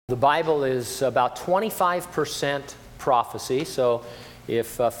The Bible is about 25% prophecy, so if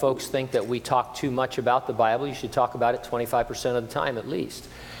folks think that we talk too much about the Bible, you should talk about it 25% of the time at least.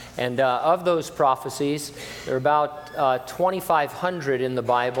 And of those prophecies, there are about 2,500 in the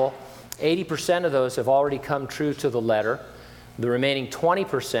Bible. 80% of those have already come true to the letter. The remaining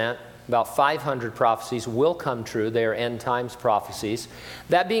 20%, about 500 prophecies, will come true. They are end times prophecies.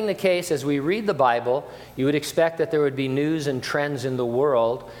 That being the case, as we read the Bible, you would expect that there would be news and trends in the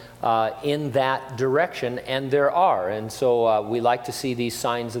world in that direction, and there are. And so we like to see these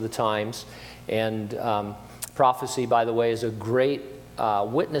signs of the times. And prophecy, by the way, is a great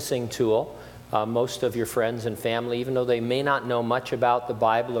witnessing tool. Most of your friends and family, even though they may not know much about the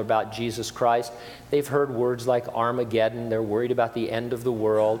Bible or about Jesus Christ, they've heard words like Armageddon. They're worried about the end of the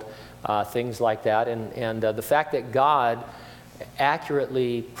world, things like that. And the fact that God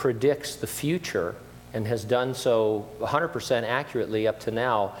accurately predicts the future and has done so 100% accurately up to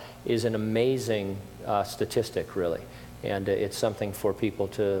now is an amazing statistic, really. And it's something for people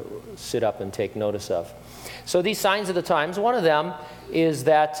to sit up and take notice of. So these signs of the times, one of them is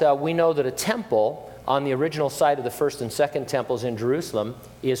that we know that a temple on the original site of the first and second temples in Jerusalem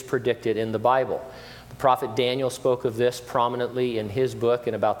is predicted in the Bible. The prophet Daniel spoke of this prominently in his book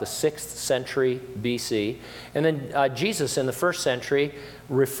in about the 6th century BC. And then Jesus in the 1st century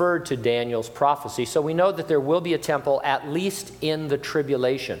referred to Daniel's prophecy. So we know that there will be a temple at least in the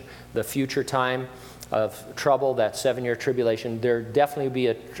tribulation, the future time of trouble, that 7-year tribulation. There definitely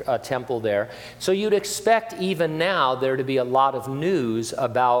will be a temple there. So you'd expect even now there to be a lot of news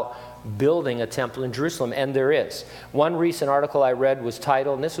about building a temple in Jerusalem, and there is. One recent article I read was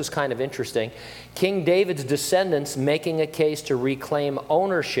titled, and this was kind of interesting, King David's Descendants Making a Case to Reclaim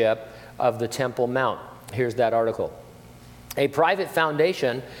Ownership of the Temple Mount. Here's that article. A private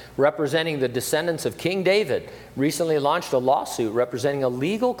foundation representing the descendants of King David recently launched a lawsuit representing a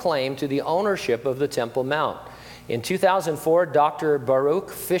legal claim to the ownership of the Temple Mount. In 2004, Dr. Baruch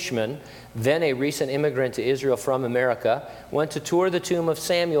Fishman, then a recent immigrant to Israel from America, went to tour the tomb of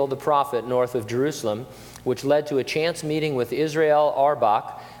Samuel the prophet north of Jerusalem, which led to a chance meeting with Israel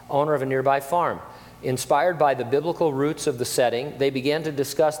Arbach, owner of a nearby farm. Inspired by the biblical roots of the setting, they began to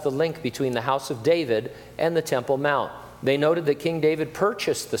discuss the link between the house of David and the Temple Mount. They noted that King David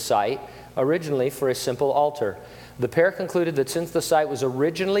purchased the site originally for a simple altar. The pair concluded that since the site was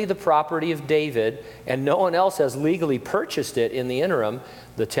originally the property of David and no one else has legally purchased it in the interim,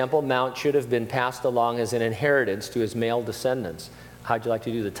 the Temple Mount should have been passed along as an inheritance to his male descendants. How'd you like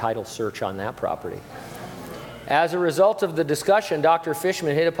to do the title search on that property? As a result of the discussion, Dr.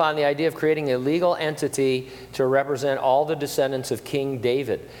 Fishman hit upon the idea of creating a legal entity to represent all the descendants of King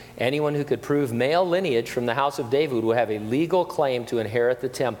David. Anyone who could prove male lineage from the house of David would have a legal claim to inherit the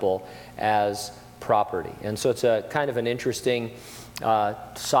temple as property. And so it's a kind of an interesting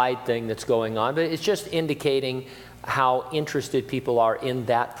side thing that's going on, but it's just indicating how interested people are in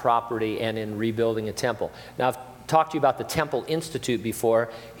that property and in rebuilding a temple. Now, I've talked to you about the Temple Institute before.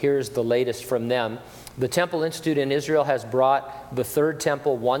 Here's the latest from them. The Temple Institute in Israel has brought the third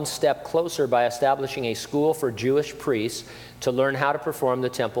temple one step closer by establishing a school for Jewish priests to learn how to perform the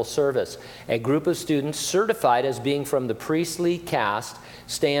temple service. A group of students certified as being from the priestly caste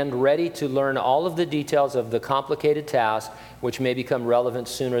stand ready to learn all of the details of the complicated task, which may become relevant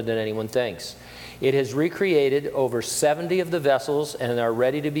sooner than anyone thinks. It has recreated over 70 of the vessels and are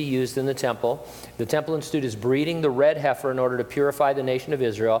ready to be used in the temple. The Temple Institute is breeding the red heifer in order to purify the nation of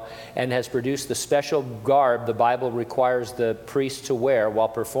Israel and has produced the special garb the Bible requires the priests to wear while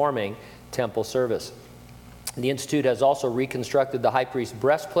performing temple service. The Institute has also reconstructed the high priest's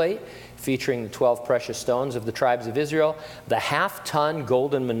breastplate, featuring the 12 precious stones of the tribes of Israel, the half-ton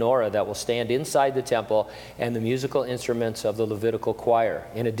golden menorah that will stand inside the temple, and the musical instruments of the Levitical choir.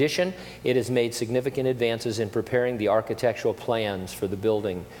 In addition, it has made significant advances in preparing the architectural plans for the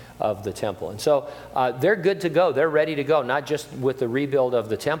building of the temple. And so they're good to go. They're ready to go, not just with the rebuild of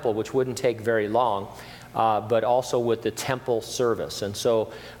the temple, which wouldn't take very long, but also with the temple service. And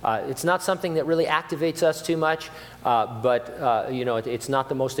so it's not something that really activates us too much, but it's not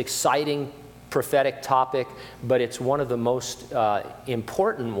the most exciting prophetic topic, but it's one of the most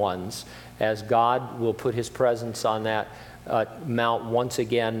important ones, as God will put his presence on that mount once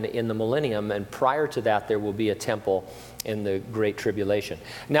again in the millennium, and prior to that there will be a temple in the Great Tribulation.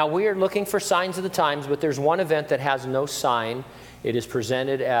 Now we are looking for signs of the times, but there's one event that has no sign. It is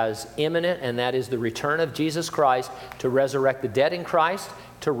presented as imminent, and that is the return of Jesus Christ to resurrect the dead in Christ,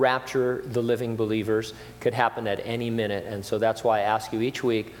 to rapture the living believers. Could happen at any minute, and so that's why I ask you each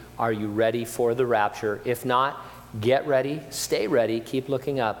week, are you ready for the rapture? If not, get ready, stay ready, keep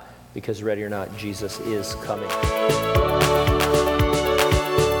looking up, because ready or not, Jesus is coming.